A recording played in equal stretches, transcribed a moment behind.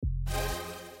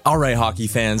All right, hockey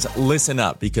fans, listen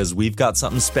up because we've got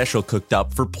something special cooked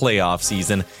up for playoff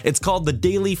season. It's called the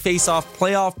Daily Face-Off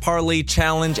Playoff Parlay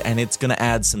Challenge, and it's going to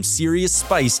add some serious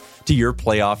spice to your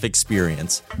playoff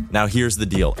experience. Now, here's the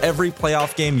deal. Every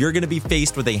playoff game, you're going to be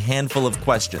faced with a handful of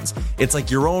questions. It's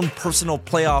like your own personal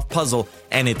playoff puzzle,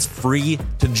 and it's free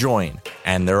to join.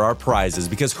 And there are prizes,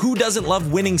 because who doesn't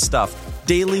love winning stuff?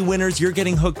 Daily winners, you're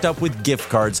getting hooked up with gift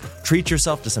cards. Treat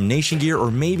yourself to some Nation gear or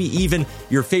maybe even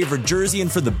your favorite jersey.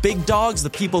 And for the big dogs, the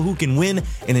people who can win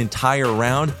an entire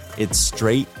round, it's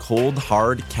straight, cold,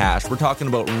 hard cash. We're talking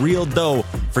about real dough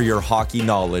for your hockey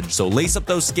knowledge. So lace up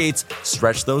those skates,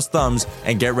 stretch those thumbs,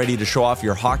 and get ready to show off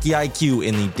your hockey IQ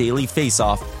in the Daily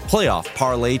Face-Off Playoff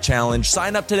Parlay Challenge.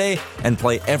 Sign up today and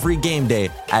play every game day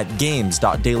at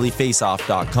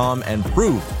games.dailyfaceoff.com and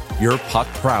prove your puck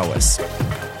prowess.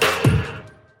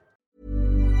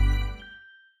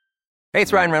 Hey,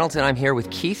 it's Ryan Reynolds, and I'm here with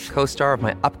Keith, co-star of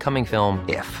my upcoming film,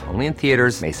 If, only in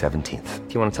theaters May 17th.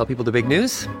 Do you want to tell people the big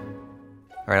news?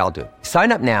 All right, I'll do it.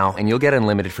 Sign up now and you'll get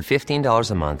unlimited for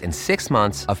 $15 a month and 6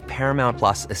 months of Paramount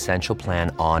Plus Essential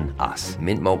Plan on us.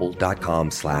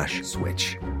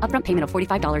 MintMobile.com/switch. Upfront payment of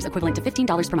 $45 equivalent to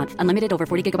 $15 per month. Unlimited over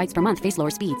 40 gigabytes per month. Face lower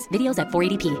speeds. Videos at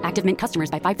 480p. Active Mint customers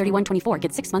by 531.24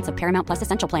 get 6 months of Paramount Plus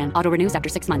Essential Plan. Auto renews after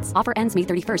 6 months. Offer ends May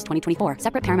 31st, 2024.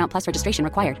 Separate Paramount Plus registration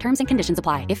required. Terms and conditions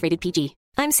apply if rated PG.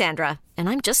 I'm Sandra, and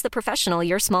I'm just the professional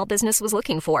your small business was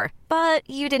looking for. But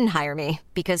you didn't hire me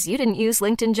because you didn't use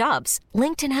LinkedIn Jobs.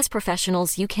 LinkedIn has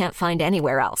professionals you can't find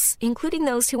anywhere else, including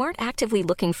those who aren't actively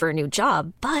looking for a new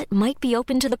job, but might be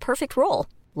open to the perfect role,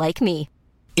 like me.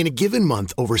 In a given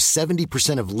month, over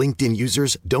 70% of LinkedIn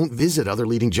users don't visit other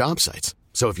leading job sites.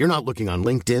 So if you're not looking on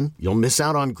LinkedIn, you'll miss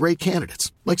out on great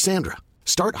candidates like Sandra.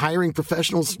 Start hiring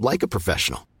professionals like a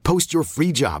professional. Post your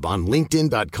free job on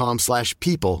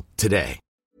linkedin.com/people today.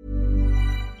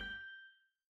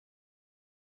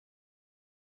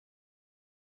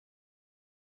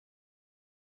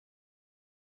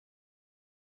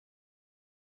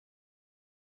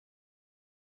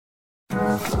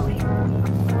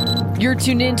 You're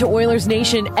tuned in to Oilers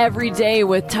Nation every day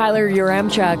with Tyler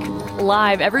Yaremchuk,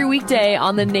 live every weekday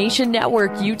on the Nation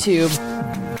Network YouTube.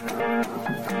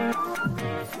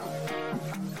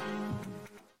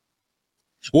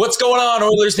 What's going on,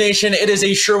 Oilers Nation? It is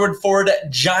a Sherwood Ford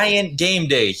giant game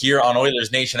day here on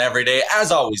Oilers Nation Everyday. As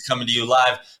always, coming to you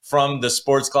live from the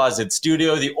Sports Closet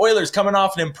studio. The Oilers coming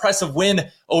off an impressive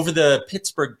win over the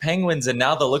Pittsburgh Penguins, and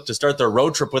now they'll look to start their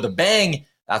road trip with a bang.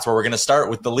 That's where we're going to start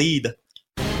with the lead.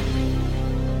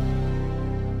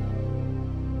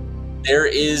 There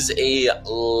is a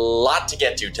lot to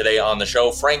get to today on the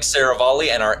show. Frank Saravalli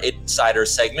and our Insider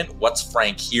segment, What's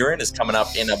Frank Hearing?, is coming up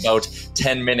in about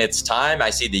 10 minutes' time. I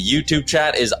see the YouTube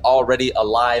chat is already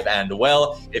alive and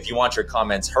well. If you want your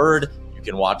comments heard, you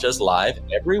can watch us live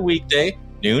every weekday,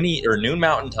 noon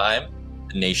Mountain Time,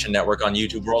 the Nation Network on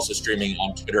YouTube. We're also streaming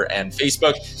on Twitter and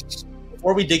Facebook.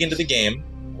 Before we dig into the game,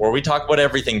 before we talk about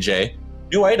everything, Jay,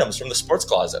 new items from the Sports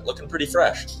Closet, looking pretty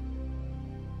fresh.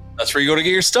 That's where you go to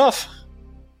get your stuff.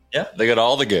 Yeah, they got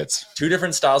all the goods. 2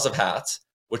 different styles of hats.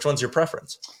 Which one's your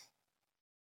preference?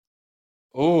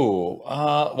 Oh,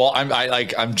 well,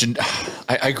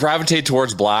 I gravitate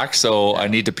towards black, so I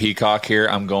need to peacock here.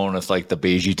 I'm going with like the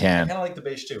beigey tan. I kind of like the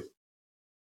beige too.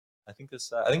 I think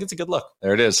it's a good look.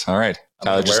 There it is. All right,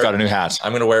 Tyler just got a new hat.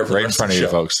 I'm going to wear it for right in front of you,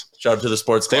 folks. Shout out to the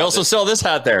Sports Closet. They also sell this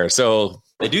hat there, so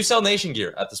they do sell Nation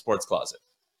gear at the Sports Closet.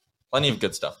 Plenty of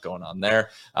good stuff going on there.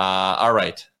 All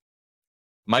right.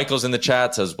 Michael's in the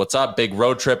chat, says, what's up? Big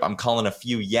road trip. I'm calling a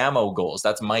few Yamo goals.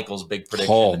 That's Michael's big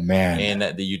prediction. Oh, man. In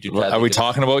the YouTube chat. Are we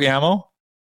talking about Yamo?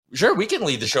 Sure, we can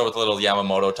lead the show with a little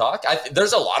Yamamoto talk.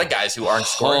 There's a lot of guys who aren't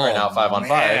scoring right now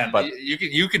 5-on-5, but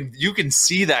you can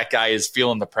see that guy is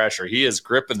feeling the pressure. He is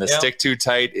gripping the stick too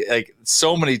tight. Like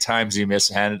so many times he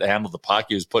mishandled the puck.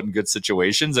 He was put in good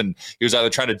situations, and he was either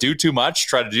trying to do too much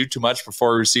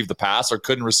before he received the pass, or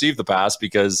couldn't receive the pass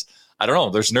because I don't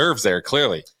know. There's nerves there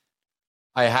clearly.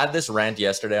 I had this rant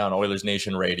yesterday on Oilers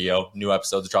Nation Radio. New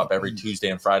episodes drop every Tuesday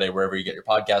and Friday, wherever you get your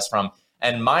podcast from.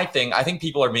 And my thing, I think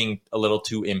people are being a little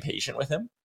too impatient with him.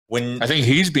 I think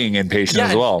he's being impatient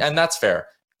as well. And that's fair.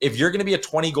 If you're going to be a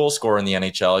 20-goal scorer in the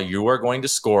NHL, you are going to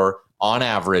score, on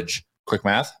average, quick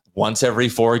math, once every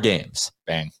 4 games.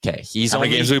 Bang. Okay. How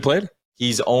many games have we played?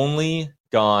 He's only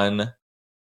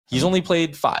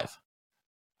played 5.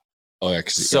 Oh, yeah,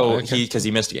 because he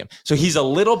missed a game. So he's a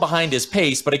little behind his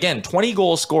pace. But again,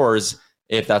 20-goal scorers,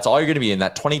 if that's all you're going to be in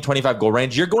that 20, 25-goal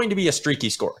range, you're going to be a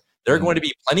streaky scorer. There are going to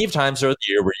be plenty of times throughout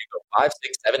the year where you go 5,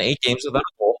 6, 7, 8 games without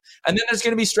a goal. And then there's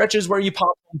going to be stretches where you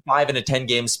pop 5 in a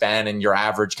 10-game span and your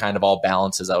average kind of all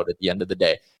balances out at the end of the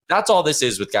day. That's all this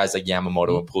is with guys like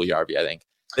Yamamoto and Puljujarvi, I think.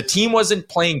 The team wasn't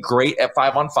playing great at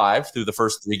 5-on-5 through the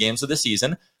first 3 games of the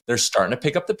season. They're starting to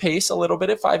pick up the pace a little bit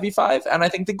at 5v5, and I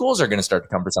think the goals are going to start to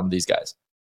come for some of these guys.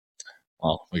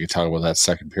 Well, we could talk about that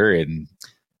second period and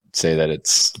say that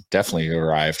it's definitely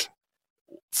arrived.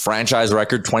 Franchise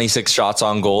record, 26 shots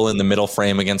on goal in the middle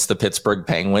frame against the Pittsburgh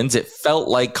Penguins. It felt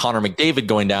like Connor McDavid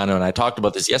going down, and I talked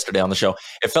about this yesterday on the show.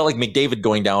 It felt like McDavid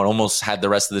going down almost had the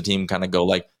rest of the team kind of go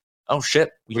like, oh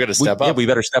shit, we got to step up. Yeah, we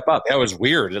better step up. That was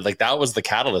weird. Like that was the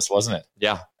catalyst, wasn't it?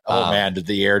 Yeah. Oh man, did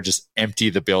the air just empty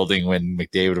the building when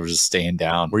McDavid was just staying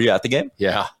down? Were you at the game?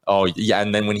 Yeah. Oh yeah.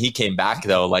 And then when he came back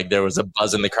though, like there was a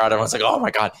buzz in the crowd. Everyone's like, oh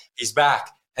my God, he's back.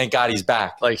 Thank God he's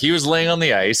back. Like he was laying on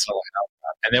the ice.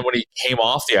 And then when he came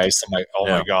off the ice, I'm like, oh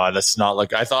my God, that's not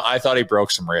like I thought he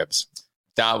broke some ribs.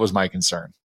 That was my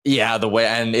concern. Yeah, the way,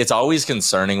 and it's always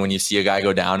concerning when you see a guy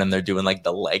go down and they're doing like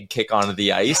the leg kick onto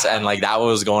the ice, and like that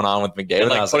was going on with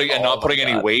McDavid. And, not putting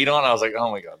any weight on. I was like,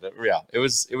 oh my God, yeah, it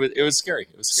was scary. It was scary.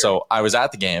 So I was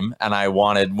at the game, and I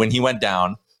wanted, when he went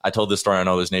down, I told this story on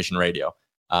Oilersnation Radio.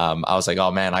 I was like,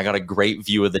 oh man, I got a great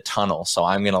view of the tunnel, so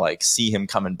I'm gonna like see him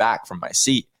coming back from my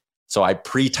seat. So I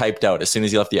pre-typed out, as soon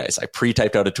as he left the ice, I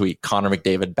pre-typed out a tweet, Connor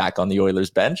McDavid back on the Oilers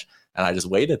bench, and I just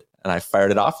waited, and I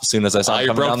fired it off as soon as I saw him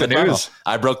coming down the news.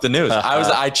 I broke the news.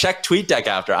 I checked TweetDeck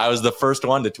after. I was the first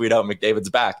one to tweet out McDavid's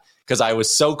back because I was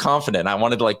so confident. I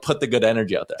wanted to like put the good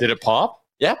energy out there. Did it pop?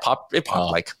 Yeah, it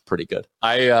popped like pretty good.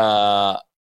 I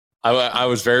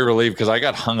was very relieved because I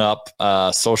got hung up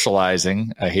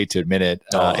socializing. I hate to admit it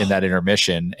in that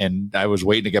intermission, and I was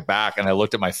waiting to get back. And I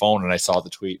looked at my phone and I saw the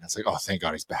tweet. And I was like, "Oh, thank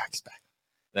God, he's back! He's back!"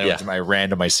 Then I ran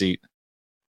to my seat.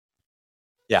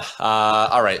 Yeah.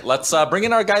 All right. Let's bring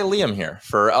in our guy Liam here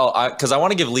because I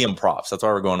want to give Liam props. That's why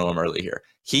we're going to him early here.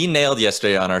 He nailed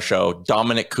yesterday on our show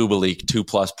Dominic Kubalik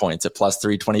 2+ points at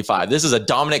 +325. This is a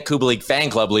Dominic Kubalik fan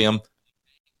club, Liam.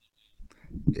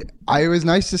 It was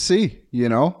nice to see,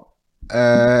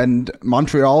 and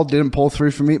Montreal didn't pull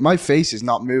through for me. My face is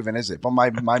not moving, is it? But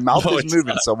my mouth is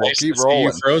moving, so we'll keep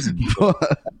rolling. Frozen.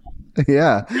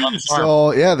 Yeah.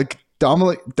 So yeah, the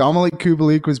Dominic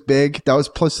Kubalik was big. That was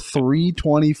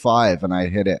 +325, and I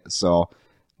hit it. So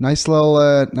nice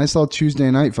little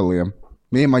Tuesday night for Liam.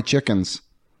 Me and my chickens.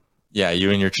 Yeah,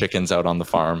 you and your chickens out on the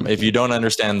farm. If you don't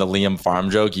understand the Liam farm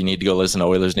joke, you need to go listen to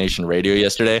Oilers Nation Radio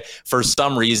yesterday. For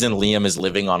some reason, Liam is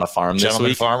living on a farm this Gentleman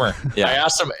week. Farmer. Yeah. I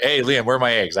asked him, hey, Liam, where are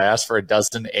my eggs? I asked for a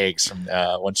dozen eggs from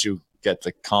once you get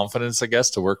the confidence, I guess,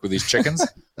 to work with these chickens.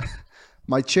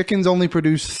 My chickens only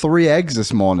produced 3 eggs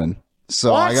this morning.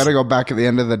 So I got to go back at the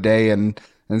end of the day and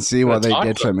see what they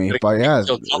did for me. But yeah.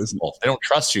 They don't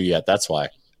trust you yet. That's why.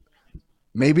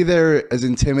 Maybe they're as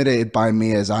intimidated by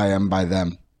me as I am by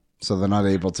them. So they're not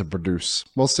able to produce.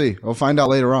 We'll see. We'll find out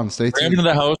later on. Stay tuned. Bring him to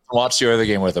the house and watch the other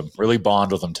game with him. Really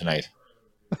bond with him tonight.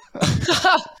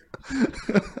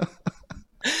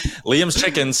 Liam's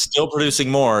chickens still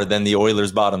producing more than the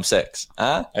Oilers' bottom 6.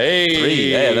 Huh? Hey.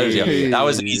 3. Yeah, there's you. That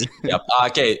was easy. Yep.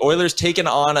 Okay, Oilers taking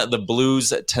on the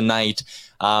Blues tonight.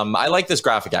 I like this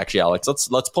graphic, actually, Alex.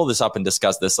 Let's pull this up and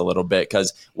discuss this a little bit,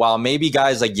 because while maybe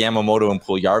guys like Yamamoto and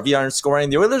Puljujarvi aren't scoring,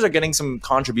 the Oilers are getting some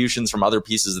contributions from other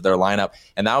pieces of their lineup,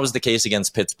 and that was the case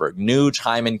against Pittsburgh. Nuge,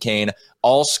 Hyman, Kane,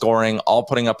 all scoring, all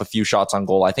putting up a few shots on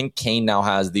goal. I think Kane now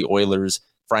has the Oilers'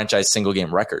 franchise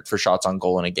single-game record for shots on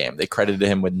goal in a game. They credited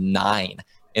him with 9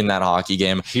 in that hockey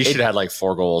game. He should have had like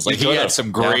 4 goals. Like he had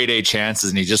some grade A chances,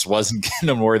 and he just wasn't getting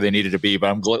them where they needed to be. But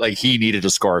I'm like, he needed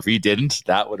to score. If he didn't,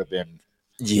 that would have been...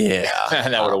 Yeah.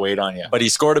 That would have weighed on you. But he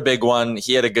scored a big one.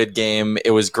 He had a good game.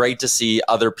 It was great to see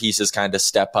other pieces kind of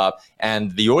step up.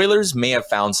 And the Oilers may have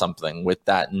found something with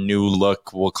that new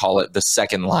look. We'll call it the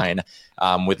second line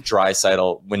with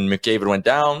Draisaitl. When McDavid went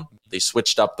down, they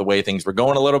switched up the way things were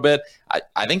going a little bit.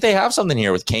 I think they have something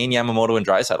here with Kane, Yamamoto, and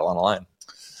Draisaitl on the line.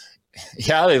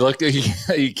 Yeah, they looked.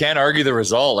 You can't argue the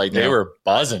result. Like they were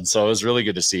buzzing. So it was really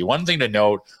good to see. One thing to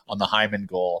note on the Hyman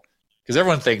goal, because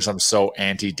everyone thinks I'm so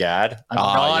anti-dad. I'm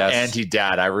not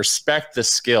anti-dad. I respect the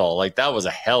skill. Like, that was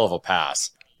a hell of a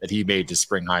pass that he made to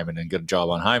Spring Hyman, and good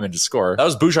job on Hyman to score. That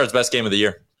was Bouchard's best game of the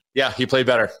year. Yeah, he played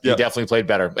better. He definitely played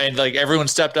better. And, like, everyone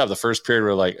stepped up. The first period, we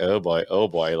were like, oh,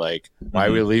 boy. Like, why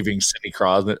are we leaving Sidney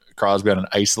Crosby on an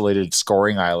isolated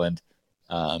scoring island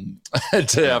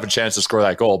to have a chance to score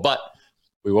that goal? But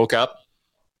we woke up,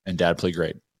 and Dad played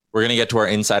great. We're going to get to our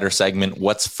insider segment,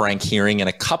 What's Frank Hearing, in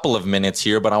a couple of minutes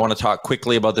here, but I want to talk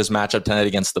quickly about this matchup tonight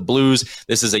against the Blues.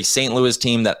 This is a St. Louis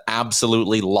team that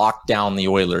absolutely locked down the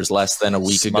Oilers less than a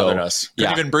week ago.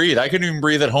 Couldn't even breathe. I couldn't even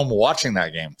breathe at home watching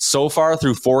that game. So far,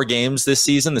 through 4 games this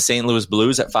season, the St. Louis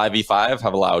Blues at 5v5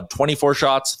 have allowed 24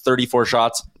 shots, 34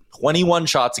 shots, 21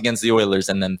 shots against the Oilers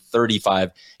and then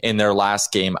 35 in their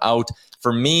last game out.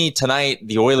 For me tonight,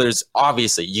 the Oilers,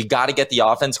 obviously, you got to get the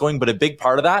offense going, but a big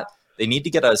part of that, they need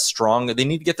to get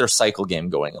their cycle game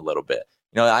going a little bit.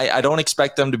 I don't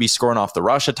expect them to be scoring off the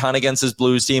rush a ton against this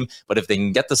Blues team, but if they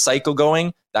can get the cycle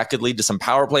going, that could lead to some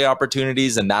power play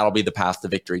opportunities, and that'll be the path to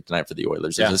victory tonight for the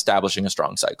Oilers, is establishing a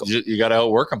strong cycle. You got to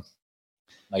outwork them.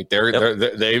 Like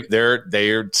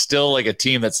they're still like a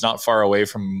team that's not far away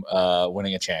from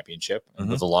winning a championship,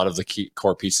 with a lot of the key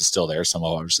core pieces still there. Some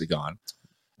have obviously gone.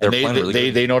 And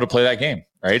they know to play that game,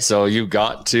 right? So you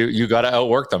got to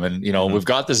outwork them, and we've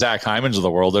got the Zach Hymans of the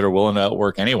world that are willing to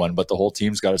outwork anyone, but the whole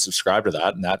team's got to subscribe to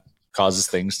that, and that causes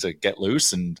things to get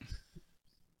loose and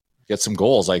get some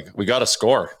goals. Like, we got to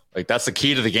score. Like, that's the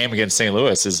key to the game against St.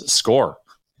 Louis, is score.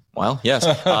 Well, yes.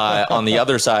 On the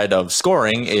other side of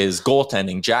scoring is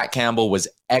goaltending. Jack Campbell was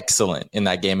excellent in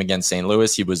that game against St.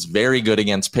 Louis. He was very good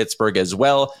against Pittsburgh as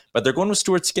well, but they're going with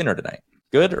Stuart Skinner tonight.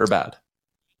 Good or bad?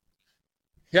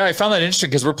 Yeah, I found that interesting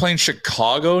because we're playing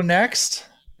Chicago next.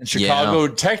 And Chicago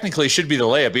technically should be the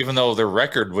layup, even though their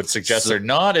record would suggest they're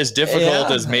not as difficult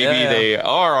as maybe they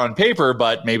are on paper,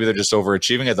 but maybe they're just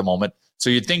overachieving at the moment. So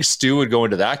you'd think Stu would go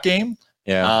into that game.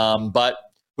 Yeah. But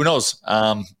who knows?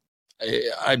 I'm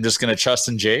just going to trust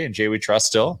in Jay, and Jay we trust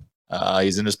still.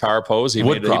 He's in his power pose. He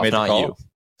made the call. You.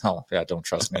 Oh, yeah, don't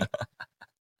trust me.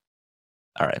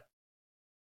 All right.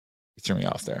 Threw me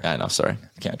off there. I know, sorry.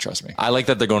 Can't trust me. I like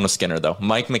that they're going to Skinner, though.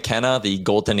 Mike McKenna, the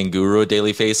goaltending guru at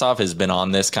Daily Faceoff, has been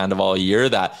on this kind of all year,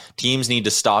 that teams need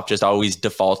to stop just always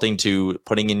defaulting to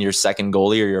putting in your second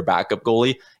goalie or your backup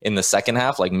goalie in the second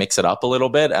half, like mix it up a little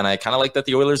bit. And I kind of like that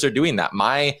the Oilers are doing that.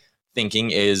 My thinking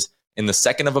is, in the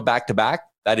second of a back-to-back,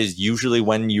 that is usually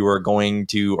when you are going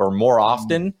to, or more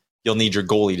often, you'll need your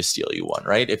goalie to steal you one,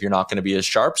 right? If you're not going to be as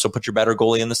sharp. So put your better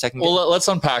goalie in the second game. Well, let's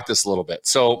unpack this a little bit.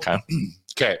 So,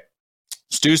 okay.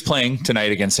 Stu's playing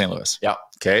tonight against St. Louis. Yeah.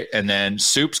 Okay. And then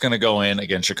Soup's going to go in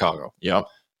against Chicago. Yep.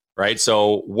 Right.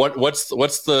 So what's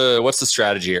the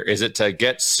strategy here? Is it to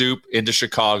get Soup into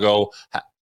Chicago?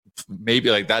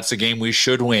 Maybe like that's a game we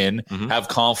should win, have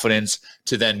confidence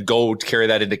to then go carry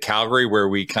that into Calgary, where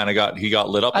we kind of got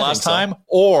lit up last time?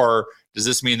 Or does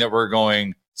this mean that we're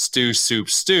going Stu, Soup,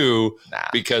 Stu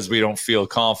because we don't feel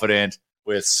confident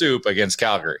with Soup against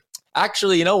Calgary?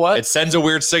 Actually, you know what? It sends a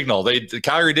weird signal.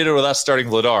 Calgary did it with us starting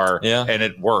Vladar, and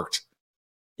it worked.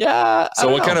 Yeah.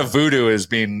 So what kind of voodoo is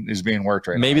being worked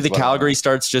right now? Maybe the Calgary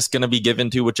start's just going to be given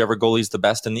to whichever goalie's the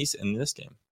best in this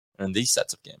game, or in these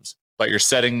sets of games. But you're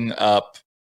setting up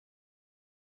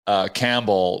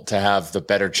Campbell to have the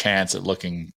better chance at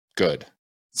looking good.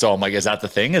 So I'm like, is that the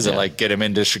thing? Is it like get him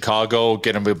into Chicago,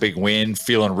 get him a big win,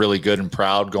 feeling really good and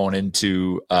proud going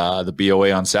into the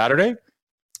BOA on Saturday?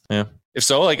 Yeah. If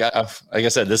so, like I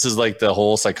said, this is like the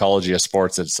whole psychology of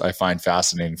sports that I find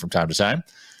fascinating from time to time.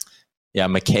 Yeah,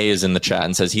 McKay is in the chat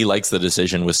and says he likes the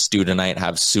decision with Stu tonight.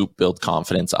 Have Soup build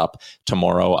confidence up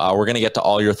tomorrow. We're going to get to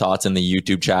all your thoughts in the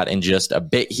YouTube chat in just a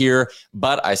bit here,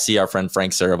 but I see our friend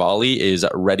Frank Saravalli is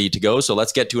ready to go. So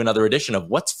let's get to another edition of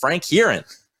What's Frank Hearing?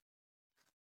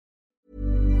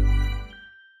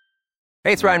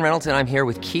 Hey, it's Ryan Reynolds, and I'm here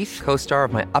with Keith, co-star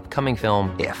of my upcoming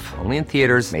film, If, only in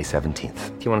theaters May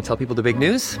 17th. Do you want to tell people the big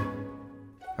news?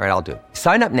 All right, I'll do it.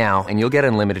 Sign up now and you'll get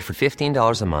unlimited for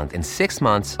 $15 a month and 6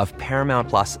 months of Paramount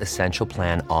Plus Essential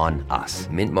Plan on us.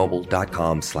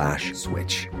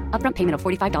 MintMobile.com/switch. Upfront payment of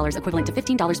 $45 equivalent to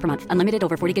 $15 per month. Unlimited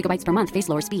over 40 gigabytes per month. Face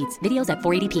lower speeds. Videos at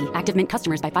 480p. Active Mint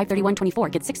customers by 531.24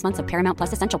 get 6 months of Paramount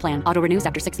Plus Essential Plan. Auto renews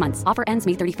after 6 months. Offer ends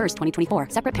May 31st, 2024.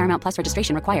 Separate Paramount Plus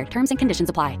registration required. Terms and conditions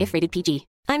apply if rated PG.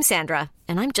 I'm Sandra,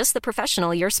 and I'm just the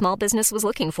professional your small business was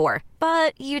looking for.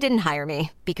 But you didn't hire me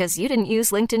because you didn't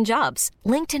use LinkedIn Jobs.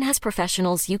 LinkedIn has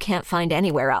professionals you can't find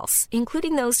anywhere else,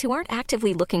 including those who aren't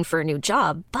actively looking for a new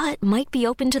job, but might be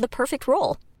open to the perfect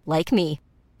role, like me.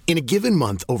 In a given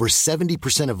month, over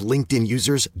 70% of LinkedIn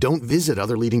users don't visit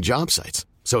other leading job sites.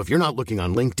 So if you're not looking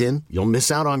on LinkedIn, you'll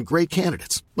miss out on great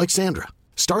candidates like Sandra.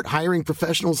 Start hiring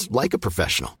professionals like a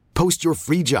professional. Post your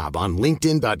free job on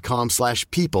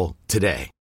linkedin.com/people today.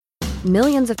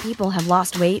 Millions of people have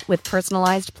lost weight with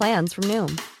personalized plans from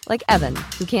Noom. Like Evan,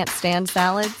 who can't stand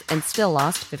salads and still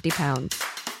lost 50 pounds.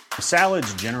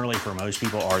 Salads generally for most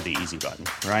people are the easy button,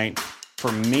 right?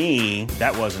 For me,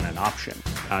 that wasn't an option.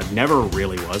 I never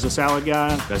really was a salad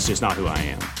guy. That's just not who I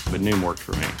am. But Noom worked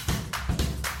for me.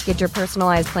 Get your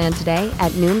personalized plan today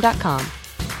at Noom.com.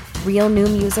 Real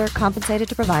Noom user compensated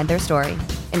to provide their story.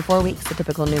 In 4 weeks, the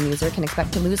typical Noom user can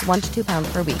expect to lose 1 to 2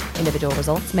 pounds per week. Individual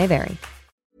results may vary.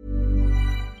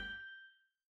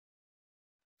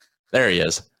 There he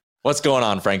is. What's going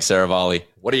on, Frank Saravalli?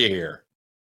 What do you hear?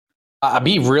 I'd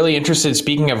be really interested,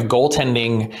 speaking of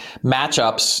goaltending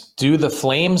matchups, do the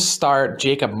Flames start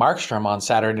Jacob Markstrom on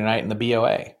Saturday night in the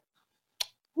BOA?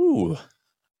 Ooh.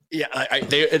 Yeah,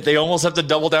 they almost have to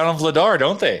double down on Vladar,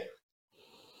 don't they?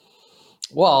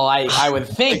 Well, I would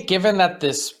think, given that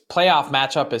this playoff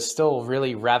matchup is still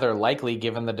really rather likely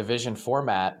given the division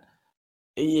format,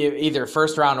 either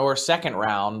first round or second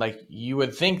round, like you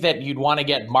would think that you'd want to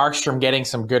get Markstrom getting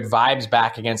some good vibes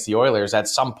back against the Oilers at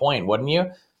some point, wouldn't you?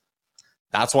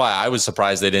 That's why I was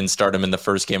surprised they didn't start him in the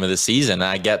first game of the season. And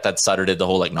I get that Sutter did the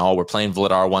whole, like, no, we're playing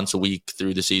Vladar once a week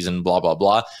through the season, blah, blah,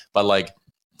 blah. But, like,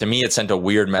 to me, it sent a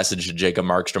weird message to Jacob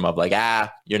Markstrom of, like,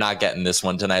 you're not getting this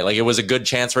one tonight. Like, it was a good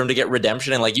chance for him to get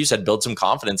redemption and, like you said, build some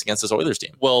confidence against this Oilers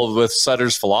team. Well, with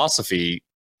Sutter's philosophy,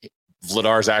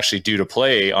 Vladar is actually due to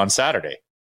play on Saturday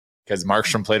because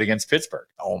Markstrom played against Pittsburgh.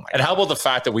 Oh my! And how about the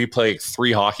fact that we played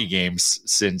 3 hockey games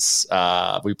since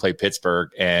we played Pittsburgh,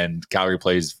 and Calgary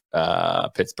plays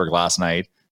Pittsburgh last night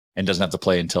and doesn't have to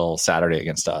play until Saturday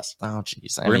against us. Oh,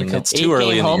 geez. I mean, it's too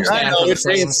early in the year. I know, it's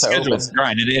scheduled.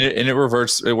 Right, and it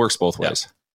reverts. It works both ways.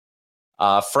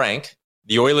 Frank,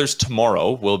 the Oilers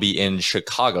tomorrow will be in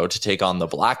Chicago to take on the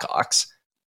Blackhawks.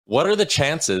 What are the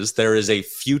chances there is a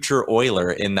future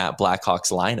Oiler in that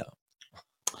Blackhawks lineup?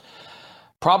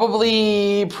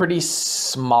 Probably pretty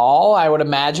small, I would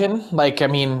imagine. Like, I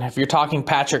mean, if you're talking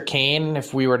Patrick Kane,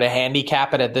 if we were to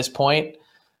handicap it at this point,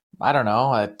 I don't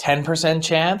know, a 10%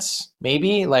 chance,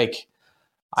 maybe. Like,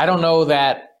 I don't know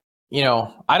that,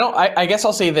 I guess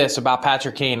I'll say this about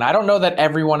Patrick Kane. I don't know that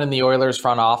everyone in the Oilers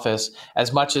front office,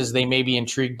 as much as they may be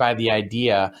intrigued by the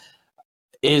idea,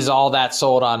 is all that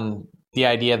sold on the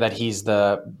idea that he's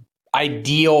the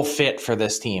ideal fit for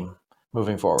this team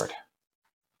moving forward.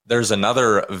 There's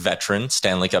another veteran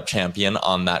Stanley Cup champion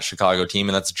on that Chicago team,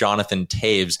 and that's Jonathan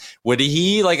Toews. Would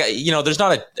he, there's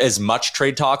not as much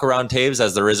trade talk around Toews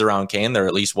as there is around Kane. There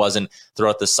at least wasn't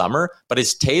throughout the summer. But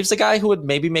is Toews a guy who would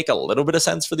maybe make a little bit of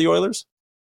sense for the Oilers?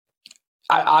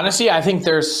 Honestly, I think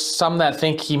there's some that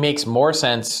think he makes more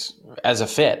sense as a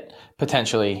fit,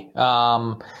 potentially.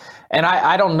 And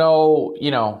I don't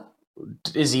know,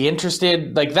 is he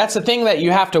interested? Like, that's the thing that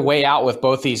you have to weigh out with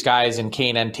both these guys, in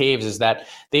Kane and Toews, is that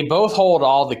they both hold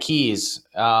all the keys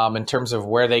in terms of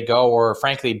where they go, or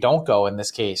frankly don't go in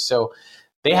this case. So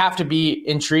they have to be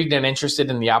intrigued and interested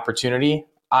in the opportunity.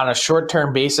 On a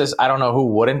short-term basis, I don't know who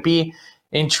wouldn't be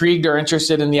intrigued or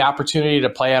interested in the opportunity to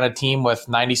play on a team with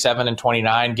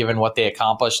 97-29, given what they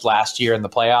accomplished last year in the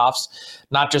playoffs.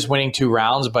 Not just winning 2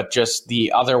 rounds, but just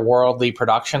the otherworldly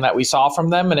production that we saw from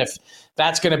them. And if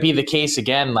that's going to be the case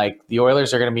again, like, the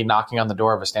Oilers are going to be knocking on the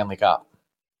door of a Stanley Cup.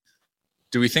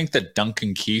 Do we think the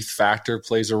Duncan Keith factor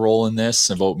plays a role in this,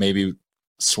 about maybe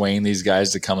swaying these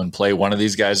guys to come and play, one of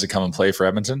these guys to come and play for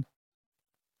Edmonton?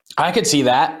 I could see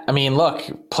that. I mean,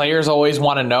 look, players always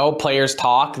want to know. Players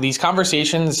talk. These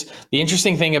conversations, the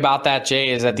interesting thing about that,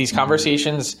 Jay, is that these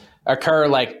conversations occur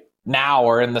like now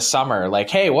or in the summer. Like,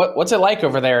 hey, what's it like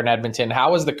over there in Edmonton?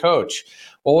 How was the coach?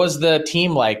 What was the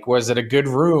team like? Was it a good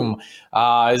room?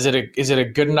 Is it a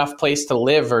good enough place to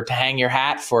live or to hang your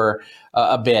hat for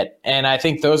a bit? And I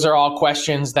think those are all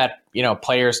questions that,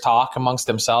 players talk amongst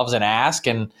themselves and ask.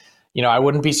 And, I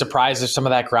wouldn't be surprised if some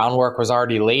of that groundwork was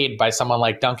already laid by someone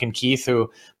like Duncan Keith,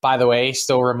 who, by the way,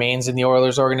 still remains in the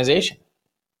Oilers organization.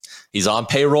 He's on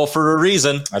payroll for a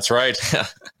reason. That's right. Come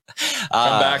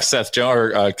back, Seth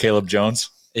Jones or Caleb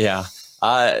Jones. Yeah.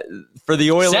 For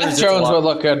the Oilers, Seth Jones would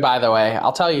look good, by the way.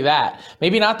 I'll tell you that.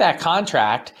 Maybe not that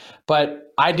contract, but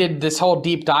I did this whole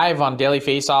deep dive on Daily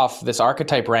Faceoff, this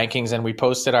archetype rankings, and we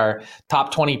posted our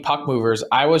top 20 puck movers.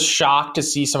 I was shocked to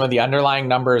see some of the underlying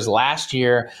numbers last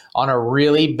year on a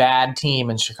really bad team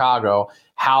in Chicago,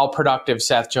 how productive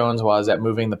Seth Jones was at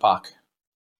moving the puck.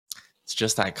 It's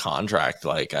just that contract.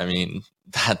 Like, I mean,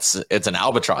 it's an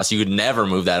albatross. You would never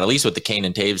move that, at least with the Kane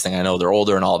and Toews thing. I know they're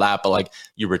older and all that, but like,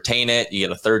 you retain it, you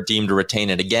get a third team to retain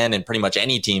it again, and pretty much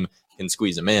any team can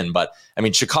squeeze them in. But I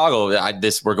mean, Chicago,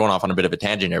 we're going off on a bit of a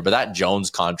tangent here, but that Jones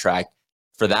contract,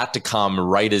 for that to come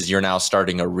right as you're now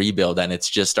starting a rebuild and it's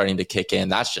just starting to kick in,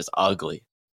 that's just ugly.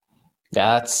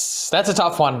 Yeah, that's a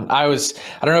tough one. I don't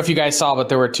know if you guys saw, but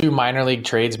there were 2 minor league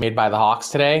trades made by the Hawks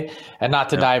today. And not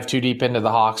to dive too deep into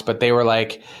the Hawks, but they were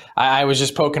like, I was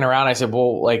just poking around. I said,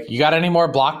 well, like, you got any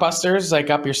more blockbusters like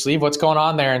up your sleeve? What's going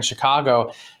on there in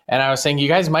Chicago? And I was saying, you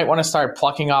guys might want to start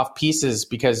plucking off pieces,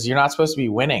 because you're not supposed to be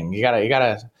winning. You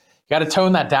gotta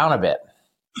tone that down a bit.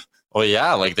 Well,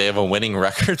 yeah, like, they have a winning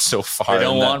record so far. They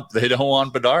don't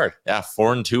want Bedard. Yeah,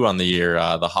 4-2 on the year.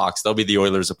 The Hawks, they'll be the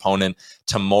Oilers' opponent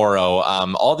tomorrow.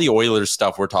 All the Oilers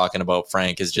stuff we're talking about,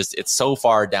 Frank, is just, it's so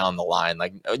far down the line.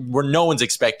 Like, where no one's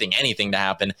expecting anything to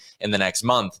happen in the next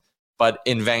month. But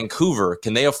in Vancouver,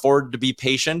 can they afford to be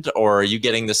patient, or are you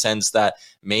getting the sense that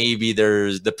maybe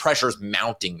the pressure's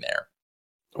mounting there?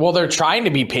 Well, they're trying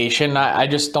to be patient. I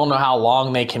just don't know how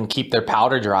long they can keep their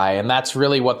powder dry. And that's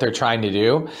really what they're trying to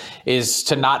do, is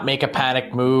to not make a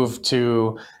panic move,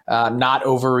 to not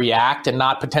overreact and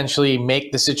not potentially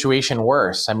make the situation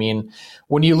worse. I mean,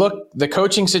 when you look, the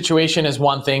coaching situation is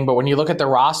one thing, but when you look at the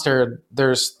roster,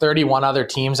 there's 31 other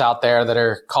teams out there that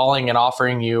are calling and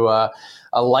offering you a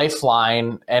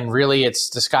lifeline, and really it's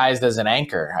disguised as an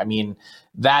anchor. I mean,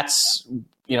 that's,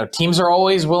 teams are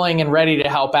always willing and ready to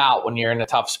help out when you're in a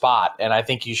tough spot. And I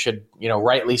think you should,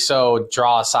 rightly so,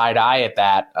 draw a side eye at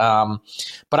that.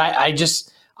 But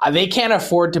they can't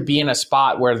afford to be in a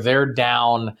spot where they're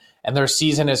down and their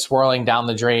season is swirling down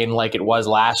the drain like it was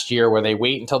last year, where they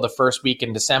wait until the first week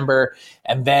in December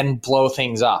and then blow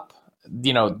things up.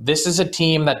 This is a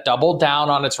team that doubled down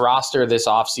on its roster this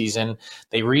offseason.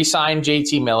 They re-signed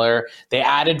JT Miller. They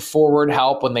added forward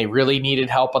help when they really needed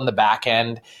help on the back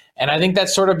end. And I think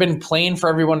that's sort of been plain for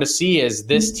everyone to see, is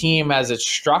this team, as it's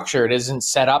structured, isn't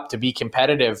set up to be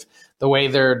competitive the way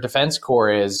their defense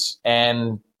core is.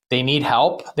 And they need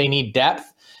help. They need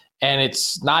depth. And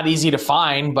it's not easy to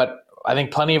find, but I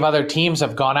think plenty of other teams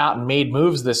have gone out and made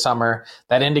moves this summer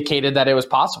that indicated that it was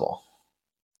possible.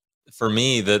 For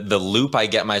me, the loop I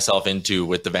get myself into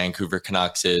with the Vancouver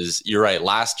Canucks is, you're right,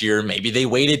 last year, maybe they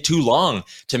waited too long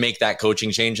to make that coaching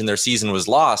change and their season was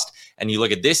lost. And you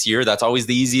look at this year, that's always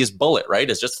the easiest bullet, right?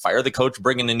 Is just fire the coach,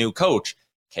 bring in a new coach.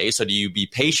 Okay, so do you be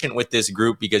patient with this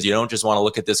group because you don't just want to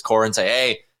look at this core and say,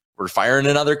 hey, we're firing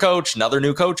another coach, another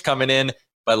new coach coming in.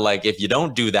 But like, if you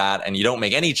don't do that and you don't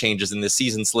make any changes and the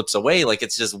season slips away, like,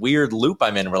 it's just weird loop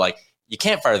I'm in. We're like, you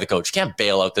can't fire the coach. You can't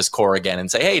bail out this core again and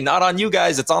say, hey, not on you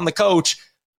guys, it's on the coach.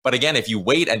 But again, if you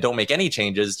wait and don't make any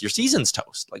changes, your season's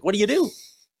toast. Like, what do you do?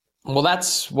 Well,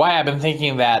 that's why I've been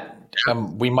thinking that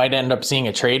we might end up seeing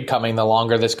a trade coming the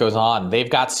longer this goes on. They've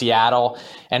got Seattle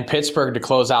and Pittsburgh to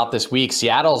close out this week.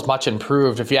 Seattle's much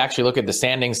improved. If you actually look at the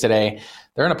standings today,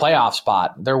 they're in a playoff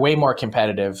spot. They're way more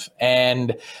competitive.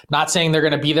 And not saying they're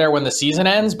going to be there when the season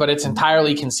ends, but it's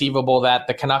entirely conceivable that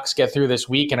the Canucks get through this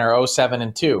week and are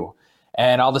 0-7-2.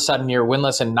 And all of a sudden you're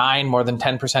winless in 9, more than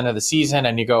 10% of the season.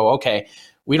 And you go, okay,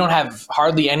 we don't have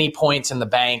hardly any points in the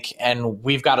bank and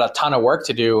we've got a ton of work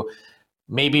to do.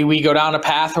 Maybe we go down a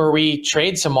path where we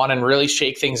trade someone and really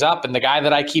shake things up. And the guy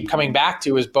that I keep coming back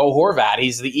to is Bo Horvat.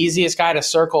 He's the easiest guy to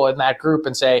circle in that group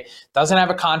and say, doesn't have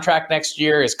a contract next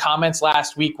year. His comments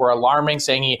last week were alarming,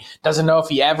 saying he doesn't know if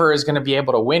he ever is going to be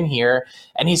able to win here.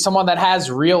 And he's someone that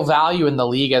has real value in the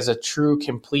league as a true,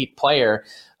 complete player.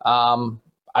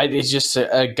 It's just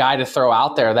a guy to throw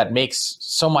out there that makes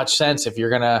so much sense if you're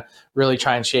going to really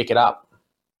try and shake it up.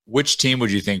 Which team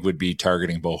would you think would be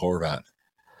targeting Bo Horvat?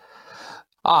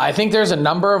 I think there's a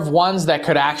number of ones that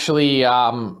could actually,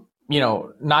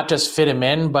 not just fit him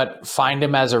in, but find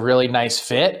him as a really nice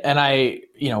fit. And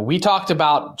we talked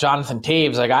about Jonathan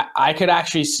Taves. Like, I could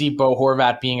actually see Bo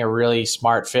Horvat being a really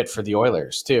smart fit for the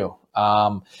Oilers too.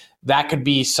 That could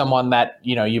be someone that,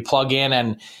 you plug in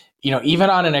and, even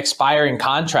on an expiring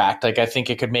contract, like, I think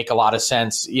it could make a lot of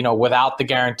sense, without the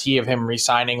guarantee of him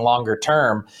re-signing longer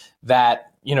term, that,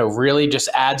 really just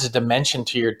adds a dimension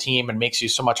to your team and makes you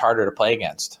so much harder to play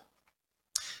against.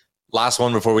 Last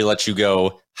one before we let you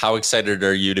go. How excited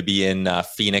are you to be in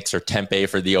Phoenix or Tempe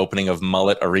for the opening of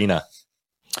Mullet Arena?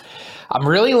 I'm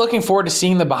really looking forward to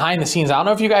seeing the behind the scenes. I don't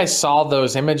know if you guys saw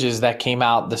those images that came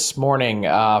out this morning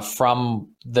from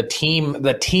the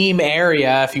team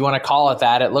area, if you want to call it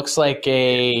that. It looks like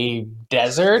a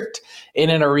desert in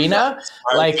an arena.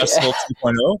 Like Festival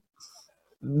 2.0.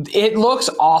 It looks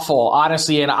awful,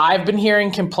 honestly. And I've been hearing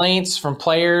complaints from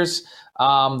players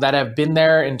that have been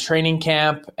there in training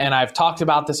camp. And I've talked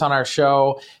about this on our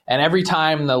show. And every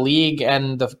time the league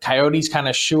and the Coyotes kind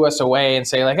of shoo us away and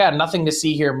say, like, nothing to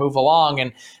see here, move along.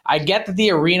 And I get that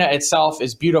the arena itself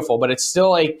is beautiful, but it's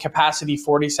still a capacity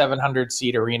 4,700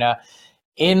 seat arena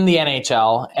in the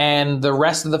NHL. And the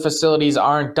rest of the facilities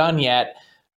aren't done yet.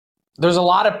 There's a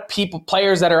lot of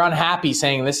players that are unhappy,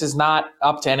 saying this is not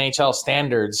up to NHL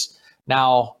standards.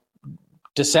 Now,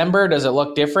 December, does it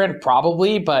look different?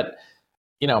 Probably, but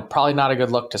probably not a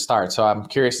good look to start. So I'm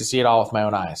curious to see it all with my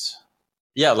own eyes.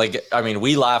 Yeah,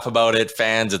 we laugh about it,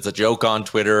 fans. It's a joke on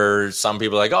Twitter. Some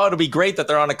people are like, oh, it'll be great that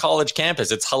they're on a college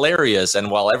campus. It's hilarious.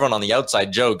 And while everyone on the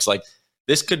outside jokes, like,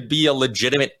 this could be a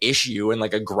legitimate issue and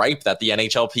like a gripe that the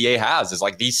NHLPA has, is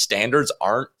like, these standards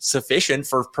aren't sufficient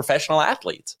for professional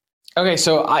athletes. Okay,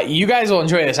 so you guys will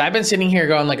enjoy this. I've been sitting here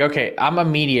going like, okay, I'm a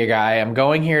media guy. I'm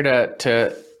going here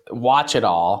to watch it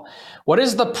all. What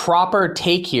is the proper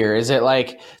take here? Is it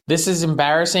like, this is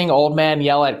embarrassing, old man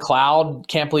yell at cloud,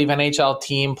 can't believe NHL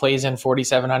team plays in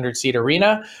 4,700 seat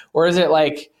arena? Or is it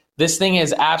like, this thing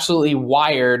is absolutely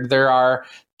wired, there are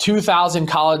 2,000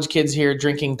 college kids here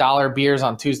drinking dollar beers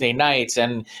on Tuesday nights,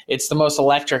 and it's the most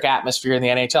electric atmosphere in the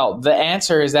NHL? The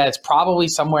answer is that it's probably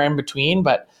somewhere in between,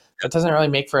 but that doesn't really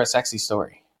make for a sexy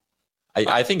story.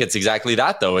 I think it's exactly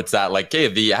that, though. It's that, like, hey,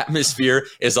 the atmosphere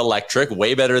is electric,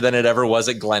 way better than it ever was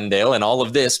at Glendale and all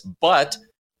of this, but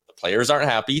the players aren't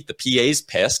happy, the PA's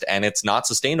pissed, and it's not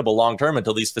sustainable long-term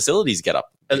until these facilities get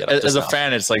up. As a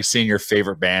fan, it's like seeing your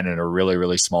favorite band in a really,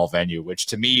 really small venue, which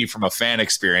to me, from a fan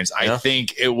experience, I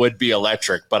think it would be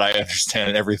electric, but I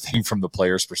understand everything from the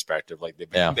player's perspective. Like they've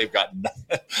got,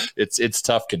 it's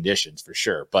tough conditions for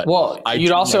sure. But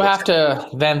you'd also have to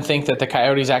then think that the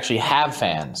Coyotes actually have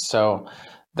fans. So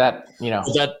that,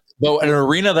 an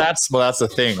arena, that's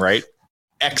the thing, right?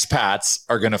 Expats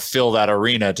are going to fill that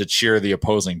arena to cheer the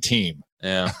opposing team.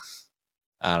 Yeah.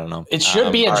 I don't know. It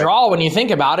should be a draw when you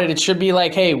think about it. It should be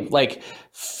like, hey, like,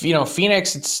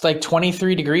 Phoenix, it's like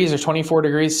 23 degrees or 24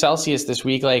 degrees Celsius this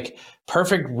week. Like,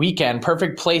 perfect weekend,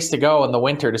 perfect place to go in the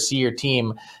winter to see your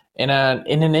team in an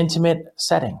intimate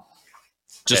setting.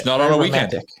 Just not on a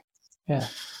weekend. Yeah.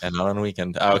 And not on a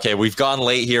weekend. Okay, we've gone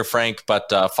late here, Frank,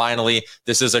 but finally,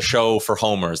 this is a show for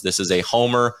homers. This is a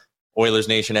homer Oilers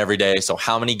Nation every day. So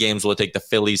how many games will it take the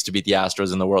Phillies to beat the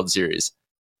Astros in the World Series?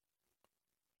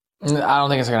 I don't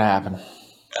think it's going to happen.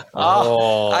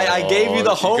 I gave you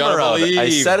the homer of it. I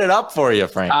set it up for you,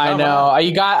 Frank. I know.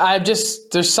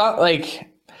 There's something like,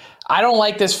 I don't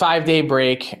like this 5-day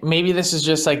break. Maybe this is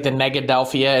just like the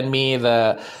Negadelphia in me,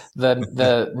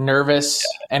 the nervous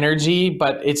energy,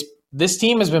 but this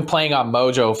team has been playing on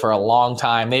mojo for a long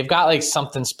time. They've got like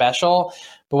something special,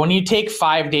 but when you take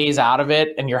 5 days out of it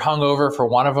and you're hungover for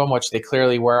one of them, which they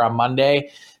clearly were on Monday,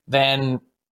 then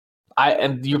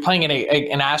and you're playing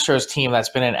an Astros team that's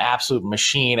been an absolute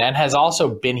machine and has also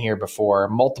been here before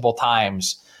multiple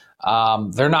times.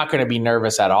 They're not going to be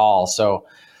nervous at all. So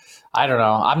I don't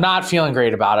know. I'm not feeling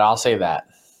great about it. I'll say that.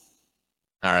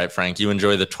 All right, Frank, you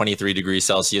enjoy the 23 degrees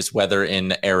Celsius weather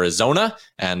in Arizona,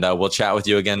 and we'll chat with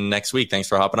you again next week. Thanks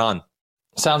for hopping on.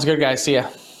 Sounds good, guys. See ya.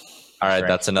 All right,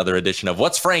 that's another edition of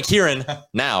What's Frank Hearing?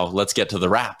 Now let's get to the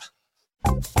wrap.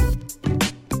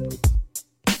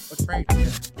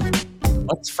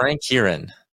 What's Frank hearing?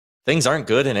 Things aren't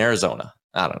good in Arizona.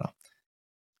 I don't know.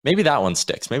 Maybe that one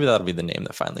sticks. Maybe that'll be the name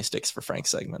that finally sticks for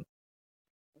Frank's segment.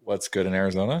 What's good in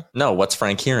Arizona? No, what's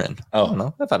Frank hearing? Oh, I don't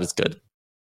know. I thought it's good.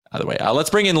 Either way, let's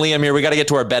bring in Liam here. We got to get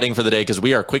to our betting for the day because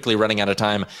we are quickly running out of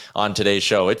time on today's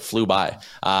show. It flew by.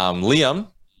 Liam,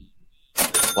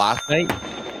 last night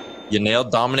you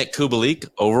nailed Dominic Kubalik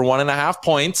over 1.5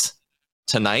 points.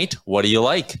 Tonight, what do you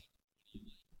like?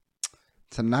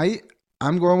 Tonight,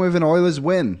 I'm going with an Oilers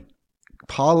win,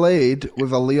 parlayed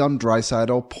with a Leon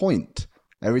Draisaitl point.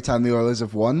 Every time the Oilers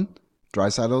have won,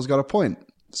 Draisaitl's got a point.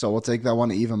 So we'll take that one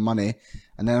to even money.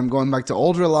 And then I'm going back to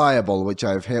Old Reliable, which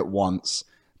I've hit once.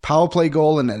 Power play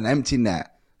goal and an empty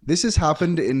net. This has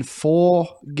happened in 4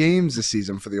 games this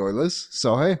season for the Oilers.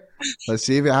 So, hey, let's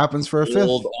see if it happens for a fifth.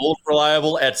 Old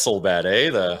Reliable Etzel bet,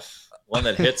 eh? The one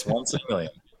that hits once in a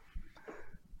million.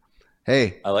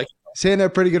 Hey, I like it. Sitting at a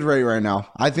pretty good rate right now.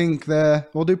 I think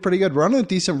we'll do pretty good. We're on a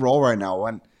decent roll right now.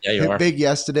 Hit big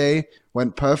yesterday,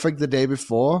 went perfect the day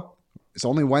before. It's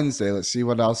only Wednesday. Let's see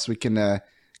what else we can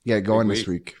get going this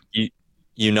week.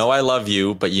 You know I love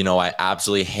you, but you know I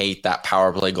absolutely hate that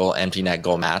power play goal, empty net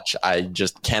goal match. I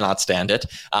just cannot stand it.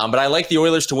 But I like the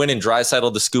Oilers to win and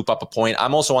Draisaitl to scoop up a point.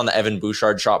 I'm also on the Evan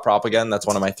Bouchard shot prop again. That's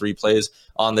one of my 3 plays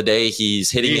on the day. He's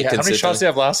hitting it consistently. How many shots did he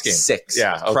have last game? 6.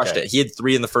 Yeah, okay. Crushed it. He had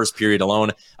 3 in the first period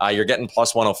alone. You're getting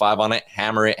plus 105 on it.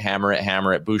 Hammer it, hammer it,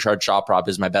 hammer it. Bouchard shot prop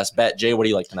is my best bet. Jay, what do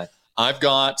you like tonight? I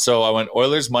went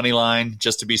Oilers money line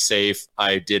just to be safe.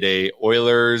 I did a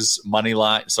Oilers money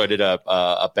line. So I did a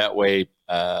Betway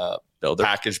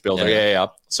package builder. Yeah.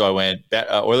 So I went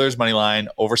Oilers money line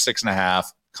over 6.5,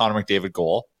 Connor McDavid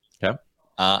goal. Okay.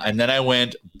 And then I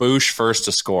went Bouch first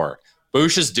to score.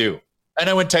 Bouch is due. And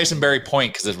I went Tyson Barrie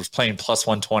point because it was playing plus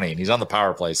 120 and he's on the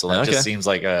power play. So that just seems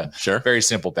like a very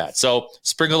simple bet. So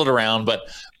sprinkled it around, but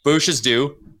Bouch is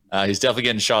due. He's definitely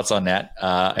getting shots on net.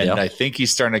 I think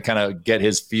he's starting to kind of get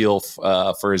his feel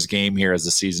for his game here as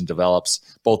the season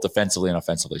develops, both defensively and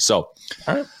offensively. So,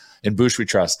 all right. In Bouch we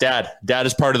trust. Dad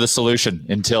is part of the solution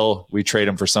until we trade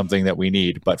him for something that we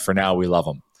need. But for now, we love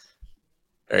him.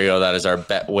 There you go. That is our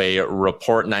Betway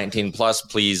report. 19 plus.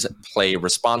 Please play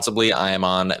responsibly. I am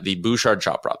on the Bouchard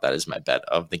chop prop. That is my bet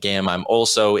of the game. I'm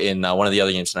also in one of the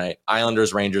other games tonight.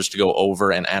 Islanders, Rangers to go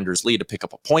over, and Anders Lee to pick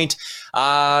up a point.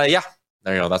 Yeah,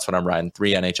 there you go. That's what I'm riding.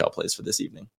 3 NHL plays for this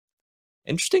evening.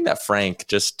 Interesting that Frank,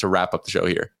 just to wrap up the show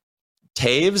here.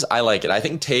 Taves, I like it. I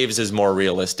think Taves is more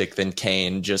realistic than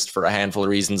Kane, just for a handful of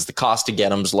reasons. The cost to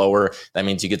get him's lower. That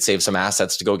means you could save some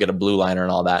assets to go get a blue liner and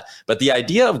all that. But the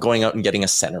idea of going out and getting a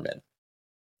centerman,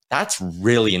 that's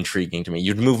really intriguing to me.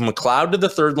 You'd move McLeod to the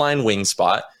third line wing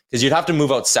spot because you'd have to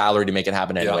move out salary to make it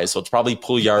happen anyway. Yeah. So it's probably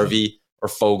Puljujarvi or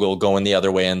Fogle going the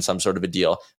other way in some sort of a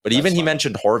deal. But even he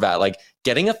mentioned Horvat, like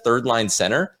getting a third line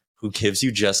center who gives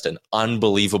you just an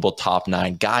unbelievable top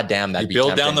 9. God damn, that'd be build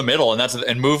tempting. Down the middle,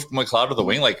 and move McLeod to the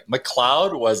wing. Like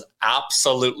McLeod was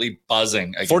absolutely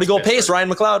buzzing. 40-goal pace,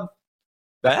 Ryan McLeod.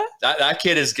 That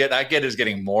kid is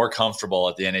getting more comfortable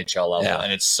at the NHL level,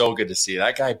 and it's so good to see.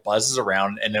 That guy buzzes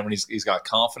around, and then when he's got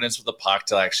confidence with the puck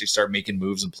to actually start making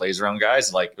moves and plays around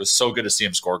guys, like it was so good to see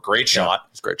him score. Great shot.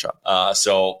 It's a great shot.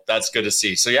 So that's good to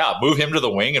see. So yeah, move him to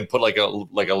the wing and put like a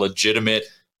legitimate,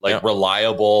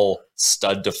 reliable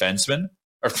stud defenseman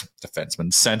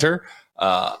center.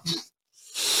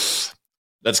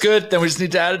 That's good. Then we just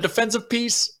need to add a defensive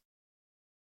piece.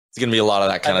 It's going to be a lot of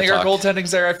that kind of talk. I think our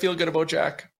goaltending's there. I feel good about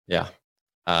Jack. Yeah.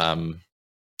 An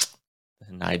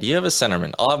idea of a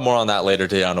centerman. I'll have more on that later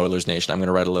today on Oilers Nation. I'm going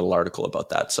to write a little article about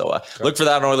that. So look for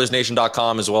that on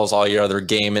OilersNation.com as well as all your other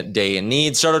game day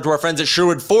needs. Shout out to our friends at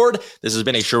Sherwood Ford. This has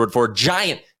been a Sherwood Ford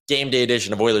Giant game day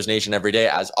edition of Oilers Nation Every Day.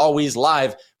 As always,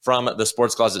 live from the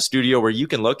Sports Closet studio where you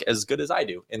can look as good as I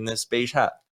do in this beige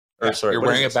hat. You're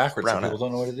wearing it backwards. So people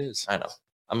don't know what it is. I know.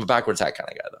 I'm a backwards hat kind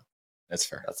of guy, though. That's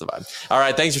fair. That's the vibe. All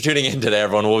right. Thanks for tuning in today,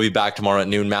 everyone. We'll be back tomorrow at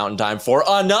noon Mountain Time for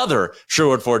another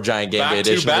Sherwood Ford Giant Game Day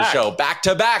edition of the show. Back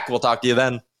to back. We'll talk to you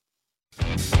then.